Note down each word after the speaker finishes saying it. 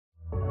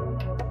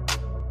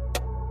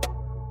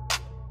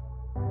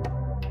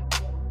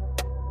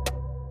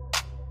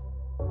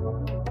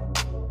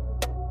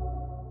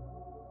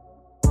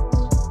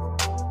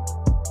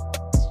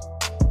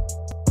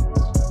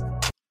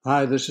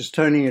Hi, this is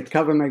Tony at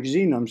Cover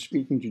Magazine. I'm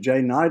speaking to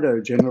Jay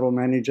Nido, General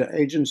Manager,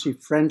 Agency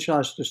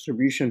Franchise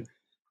Distribution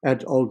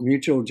at Old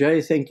Mutual. Jay,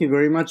 thank you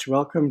very much.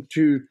 Welcome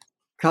to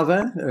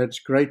Cover. It's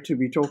great to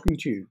be talking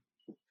to you.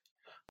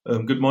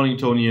 Good morning,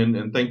 Tony,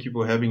 and thank you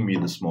for having me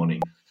this morning.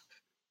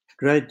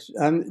 Great.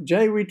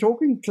 Jay, we're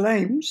talking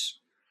claims,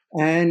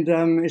 and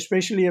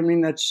especially,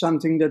 that's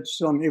something that's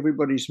on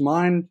everybody's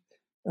mind,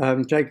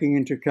 taking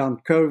into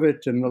account COVID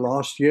and the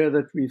last year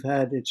that we've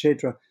had,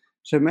 etc.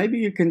 So maybe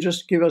you can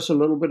just give us a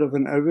little bit of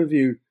an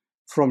overview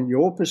from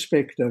your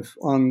perspective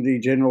on the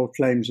general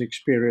claims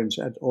experience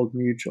at Old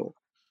Mutual.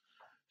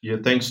 Yeah,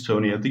 thanks,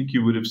 Tony. I think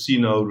you would have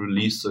seen our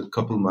release a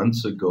couple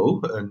months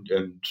ago, and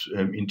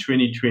in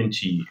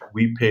 2020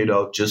 we paid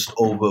out just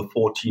over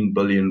 14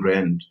 billion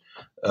rand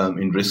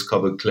in risk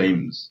cover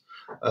claims.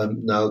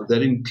 Now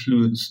that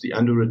includes the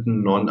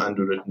underwritten,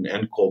 non-underwritten,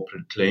 and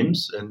corporate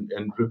claims, and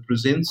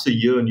represents a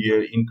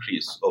year-on-year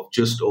increase of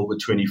just over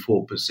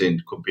 24%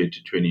 compared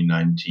to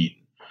 2019.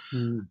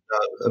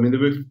 There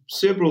were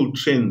several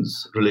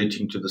trends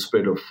relating to the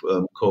spread of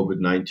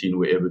COVID-19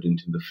 were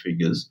evident in the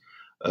figures.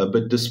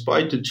 But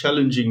despite a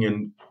challenging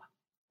and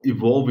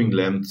evolving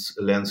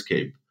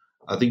landscape,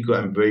 I think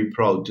I'm very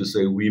proud to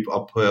say we've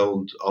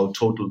upheld our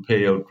total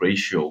payout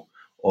ratio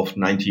of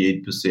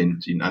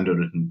 98% in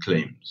underwritten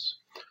claims.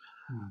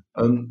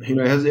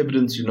 As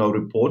evidence in our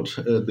report,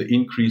 the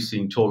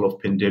increasing toll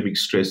of pandemic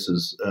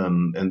stresses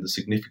and the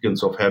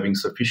significance of having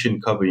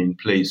sufficient cover in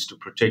place to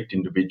protect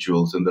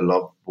individuals and their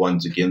loved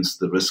ones against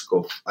the risk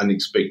of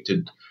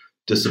unexpected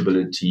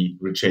disability,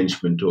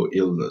 retrenchment, or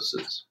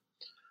illnesses.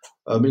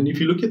 If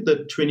you look at the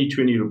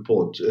 2020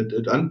 report,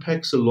 it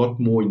unpacks a lot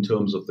more in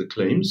terms of the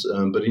claims,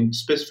 but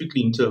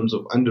specifically in terms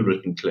of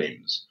underwritten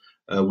claims.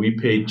 We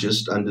paid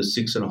just under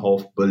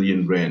 6.5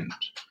 billion rand,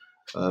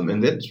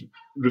 and that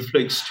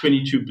reflects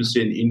 22%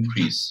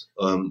 increase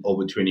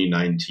over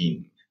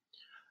 2019.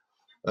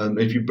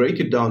 If you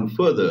break it down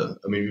further,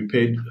 we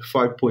paid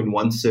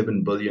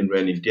 5.17 billion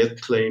rand in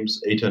death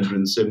claims,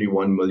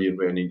 871 million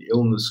rand in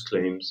illness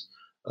claims,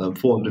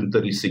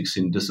 436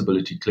 in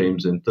disability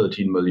claims, and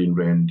 13 million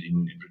rand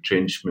in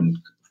retrenchment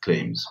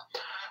claims.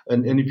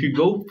 And if you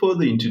go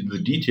further into the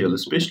detail,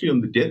 especially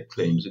on the death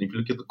claims, and if you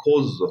look at the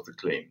causes of the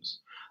claims,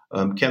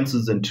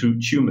 cancers and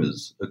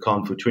tumors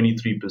account for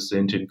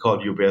 23%, and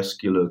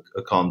cardiovascular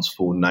accounts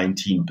for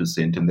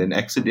 19%, and then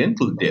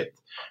accidental death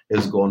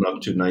has gone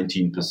up to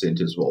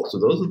 19% as well. So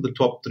those are the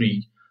top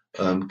three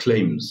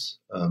claims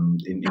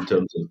in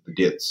terms of the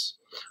deaths.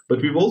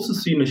 But we've also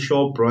seen a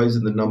sharp rise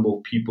in the number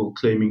of people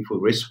claiming for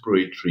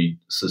respiratory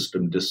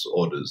system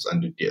disorders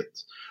under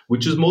death,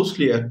 which is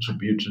mostly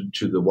attributed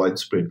to the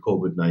widespread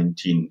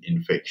COVID-19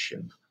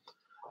 infection.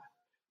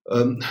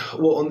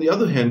 On the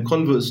other hand,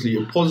 conversely,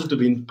 a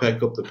positive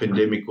impact of the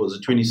pandemic was a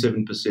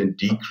 27%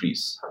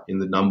 decrease in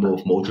the number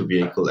of motor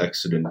vehicle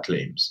accident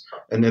claims.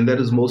 And that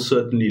is most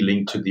certainly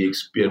linked to the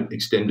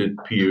extended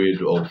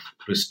period of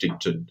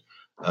restricted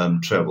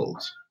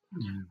travels.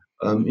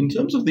 In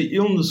terms of the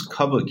illness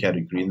cover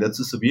category, and that's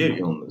a severe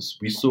illness,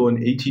 we saw an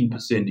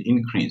 18%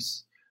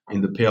 increase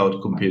in the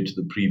payout compared to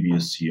the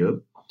previous year.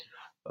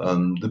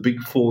 The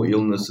big four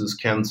illnesses,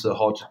 cancer,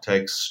 heart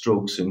attacks,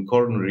 strokes, and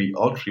coronary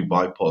artery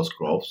bypass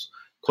grafts,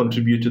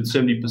 contributed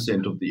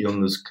 70% of the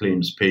illness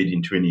claims paid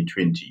in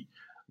 2020,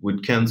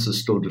 with cancer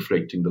still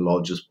reflecting the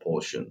largest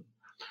portion.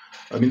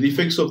 The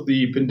effects of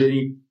the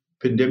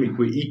pandemic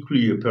were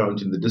equally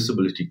apparent in the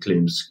disability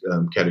claims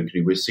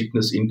category, where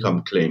sickness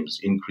income claims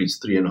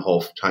increased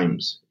 3.5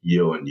 times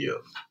year on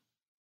year.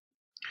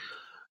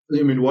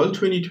 While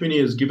 2020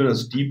 has given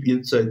us deep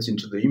insights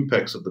into the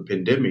impacts of the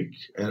pandemic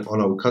and on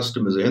our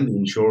customers and the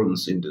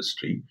insurance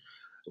industry,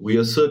 we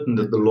are certain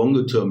that the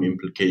longer-term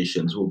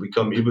implications will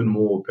become even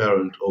more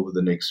apparent over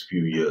the next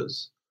few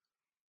years.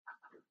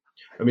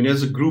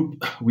 As a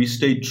group, we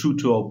stayed true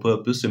to our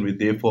purpose and we're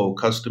there for our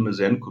customers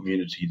and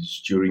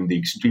communities during the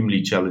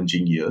extremely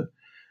challenging year.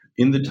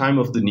 In the time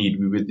of the need,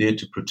 we were there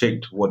to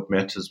protect what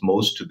matters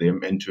most to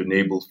them and to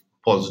enable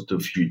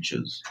positive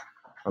futures.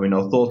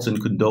 Our thoughts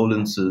and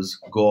condolences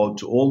go out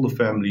to all the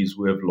families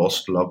who have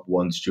lost loved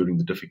ones during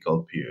the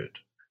difficult period.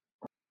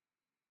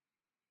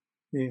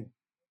 Yeah.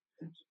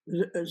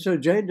 So,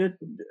 Jay,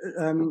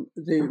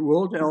 the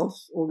World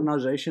Health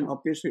Organization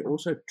obviously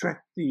also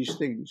tracked these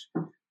things.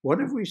 What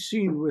have we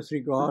seen with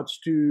regards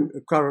to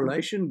a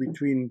correlation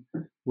between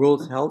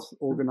World Health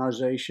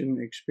Organization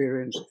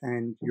experience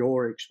and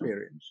your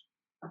experience?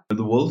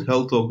 The World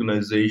Health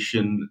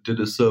Organization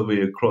did a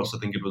survey across, I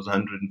think it was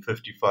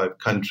 155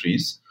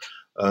 countries,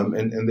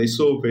 and they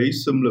saw a very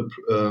similar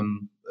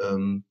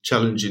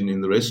challenge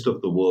in the rest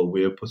of the world,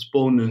 where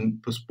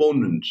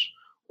postponement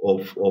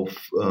of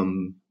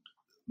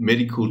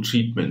medical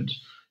treatment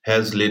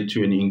has led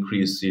to an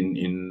increase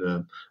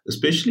in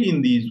especially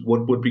in these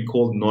what we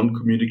call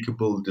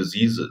non-communicable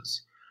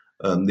diseases.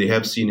 They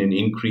have seen an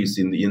increase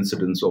in the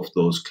incidence of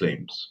those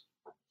claims.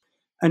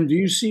 And do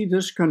you see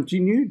this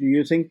continue? Do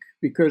you think,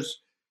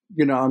 because,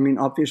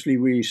 obviously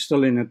we're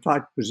still in a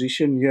tight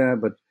position here,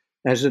 but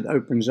as it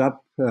opens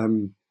up,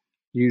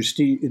 do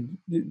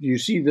you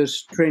see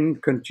this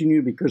trend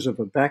continue because of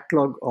a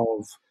backlog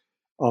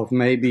of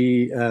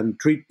maybe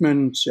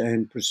treatments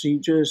and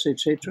procedures,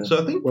 etc.?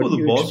 So I think What for do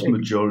the you vast expect?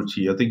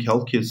 majority, I think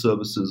healthcare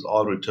services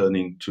are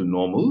returning to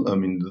normal. I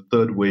mean, the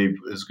third wave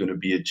is going to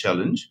be a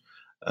challenge,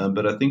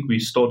 but I think we're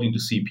starting to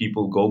see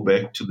people go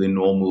back to their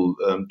normal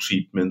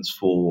treatments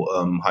for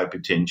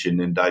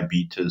hypertension and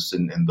diabetes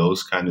and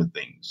those kind of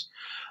things.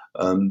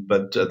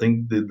 But I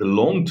think the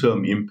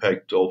long-term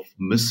impact of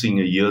missing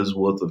a year's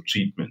worth of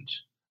treatment,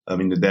 I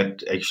mean,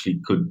 that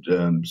actually could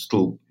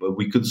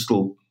we could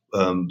still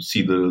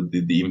see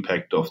the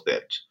impact of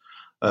that.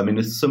 I mean,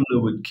 it's similar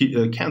with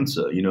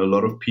cancer. You know, a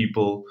lot of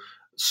people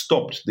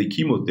stopped the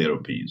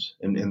chemotherapies,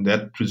 and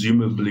that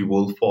presumably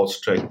will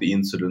fast track the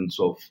incidence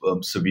of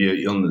severe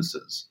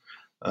illnesses.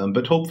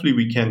 But hopefully,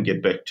 we can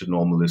get back to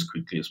normal as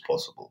quickly as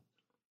possible.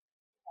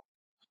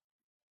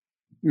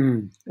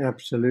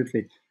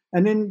 Absolutely.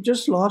 And then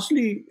just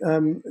lastly,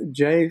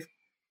 Jay,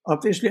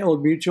 obviously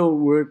Old Mutual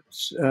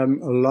works a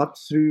lot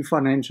through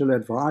financial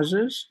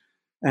advisors,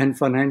 and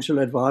financial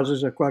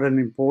advisors are quite an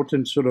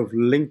important sort of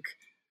link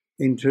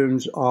in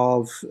terms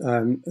of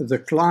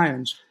the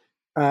clients.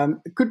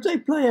 Could they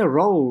play a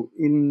role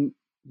in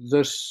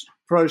this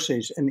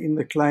process and in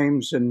the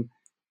claims and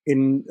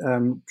in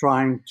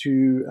trying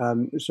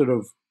to sort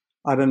of,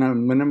 I don't know,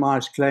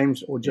 minimize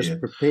claims or Yeah. just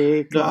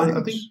prepare No, I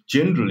think clients?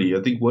 generally,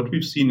 I think what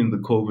we've seen in the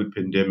COVID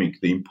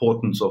pandemic, the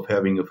importance of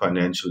having a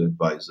financial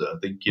advisor. I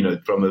think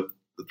from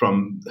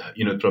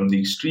the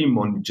extreme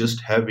on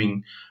just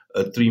having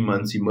a 3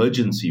 months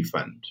emergency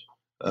fund.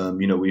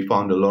 We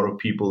found a lot of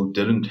people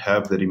didn't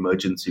have that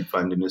emergency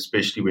fund, and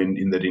especially when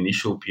in that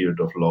initial period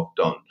of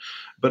lockdown.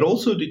 But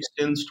also it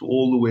extends to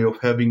all the way of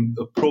having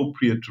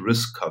appropriate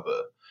risk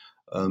cover.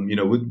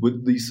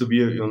 With these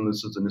severe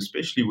illnesses and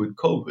especially with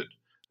COVID,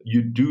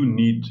 you do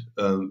need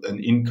an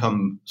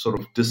income sort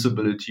of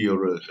disability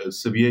or a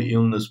severe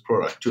illness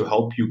product to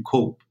help you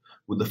cope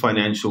with the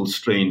financial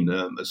strain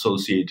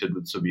associated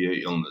with severe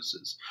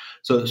illnesses.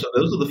 So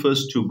those are the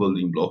first two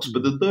building blocks.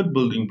 But the third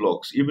building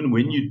blocks, even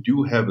when you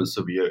do have a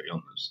severe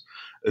illness,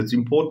 it's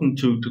important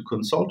to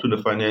consult with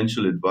a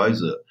financial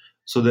advisor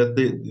so that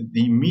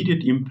the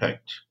immediate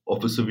impact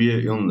of a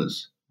severe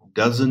illness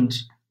doesn't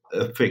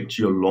affect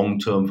your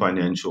long-term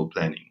financial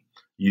planning.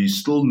 You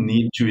still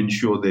need to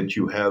ensure that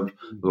you have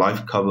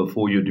life cover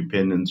for your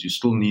dependents. You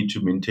still need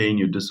to maintain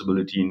your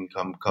disability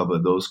income cover,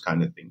 those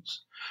kind of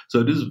things.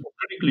 So it is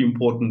critically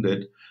important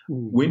that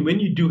when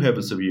you do have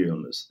a severe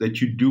illness,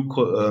 that you do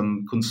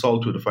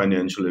consult with a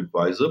financial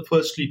advisor,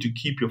 firstly, to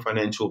keep your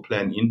financial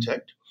plan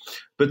intact,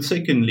 but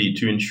secondly,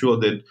 to ensure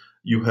that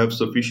you have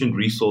sufficient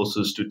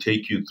resources to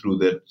take you through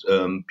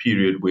that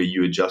period where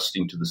you're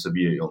adjusting to the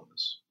severe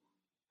illness.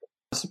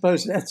 I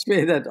suppose that's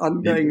where that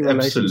ongoing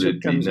relationship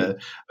Absolutely. comes No. in. I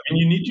mean,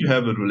 you need to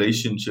have a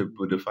relationship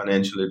with a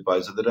financial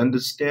advisor that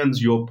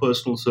understands your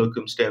personal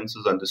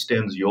circumstances,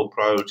 understands your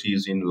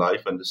priorities in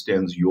life,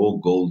 understands your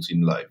goals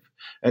in life.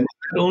 And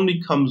that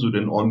only comes with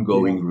an Yeah.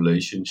 ongoing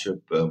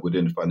relationship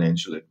within a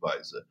financial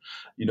advisor.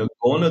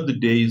 Gone are the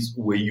days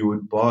where you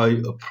would buy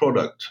a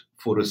product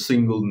for a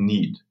single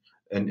need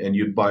and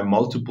you'd buy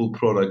multiple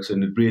products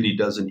and it really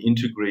doesn't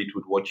integrate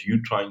with what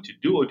you're trying to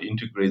do. It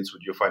integrates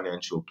with your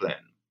financial plan.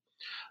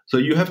 So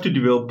you have to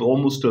develop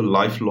almost a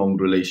lifelong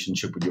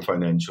relationship with your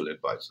financial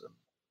advisor.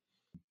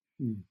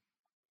 Mm.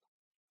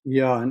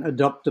 Yeah, and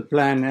adopt the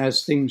plan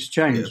as things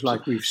change, Yeah.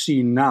 like we've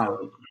seen now.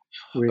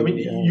 I mean,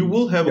 you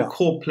will have a Yeah.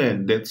 core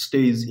plan that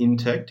stays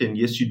intact, and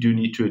yes, you do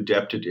need to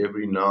adapt it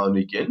every now and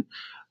again.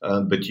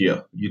 But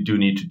yeah, you do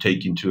need to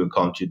take into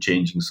account your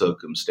changing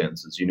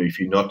circumstances. If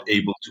you're not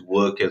able to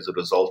work as a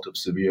result of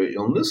severe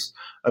illness,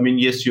 I mean,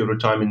 yes, your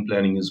retirement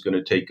planning is going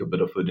to take a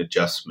bit of an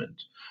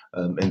adjustment,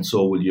 and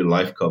so will your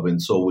life cover,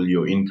 and so will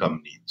your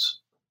income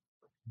needs.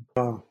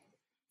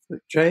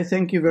 Jay,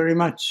 thank you very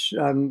much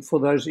for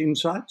those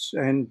insights,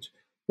 and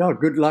yeah,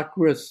 good luck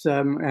with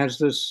as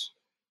this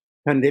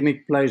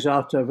pandemic plays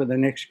out over the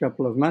next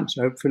couple of months.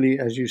 Hopefully,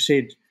 as you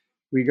said,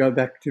 we go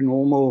back to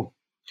normal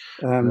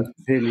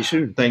fairly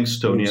soon. Thanks,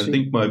 Tony. Let's I see.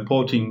 think my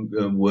parting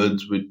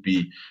words would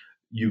be,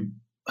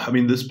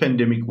 this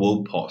pandemic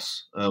will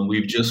pass.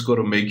 We've just got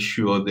to make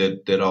sure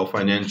that our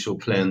financial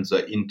plans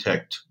are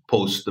intact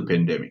post the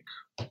pandemic.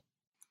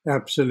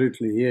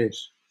 Absolutely,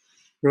 yes.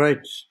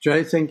 Great.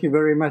 Jay, thank you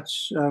very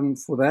much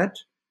for that.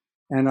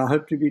 And I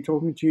hope to be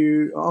talking to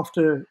you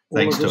after all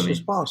Thanks, of this Tony.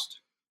 has passed.